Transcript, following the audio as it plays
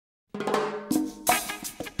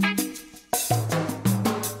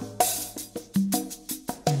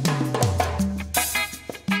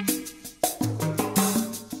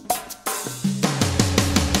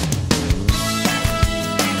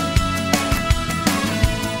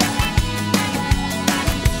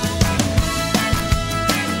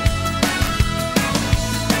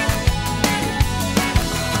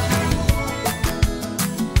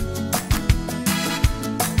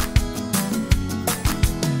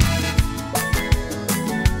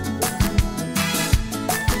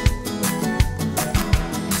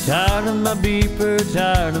Tired of my beeper,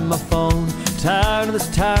 tired of my phone, tired of this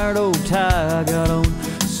tired old tie I got on.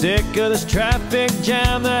 Sick of this traffic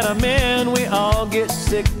jam that I'm in. We all get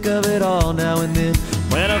sick of it all now and then.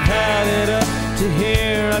 When I've had it up to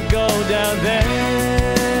here, I go down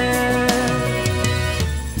there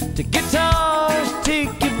to guitars,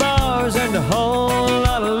 tiki bars, and a whole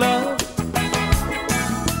lot of love.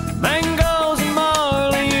 Mangoes and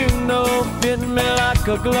Marley, you know, fit me like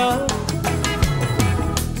a glove.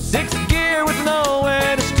 Sixth gear with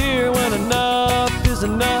nowhere to steer when enough is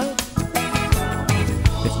enough.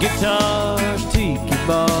 It's guitars, tiki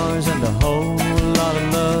bars, and a whole lot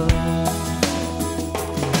of love.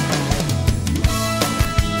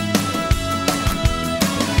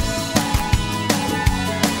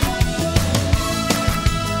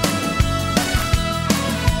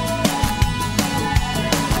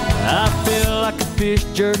 I feel like a fish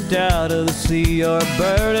jerked out of the sea, or a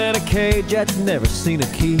bird in a cage that's never seen a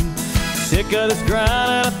key. Sick of this grind,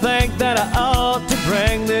 and I think that I ought to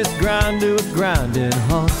bring this grind to a grinding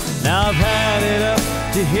halt. Now I've had it up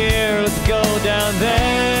to here, let's go down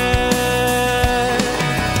there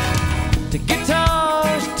to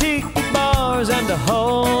guitars, tiki bars, and a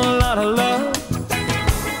whole lot of love.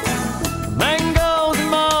 Mangoes and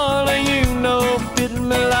Marley, you know, fit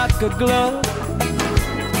me like a glove.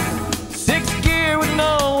 With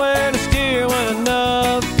nowhere to steer when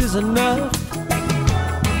enough is enough.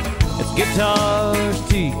 It's guitars,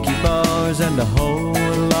 tiki bars, and a whole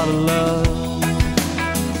lot of love.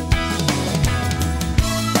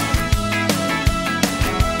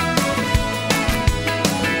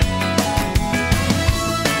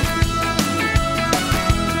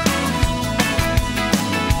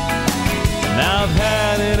 Now I've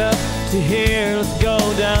had it up to here, let's go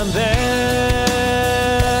down there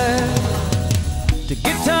to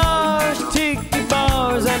guitars, tiki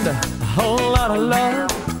bars, and a whole lot of love.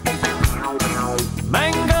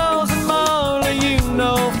 Mangoes and Marley, you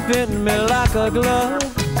know, fit me like a glove.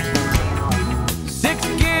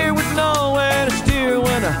 Sixth gear with nowhere to steer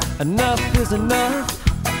when enough is enough.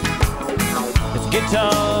 It's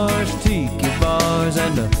guitars, tiki bars,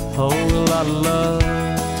 and a whole lot of love.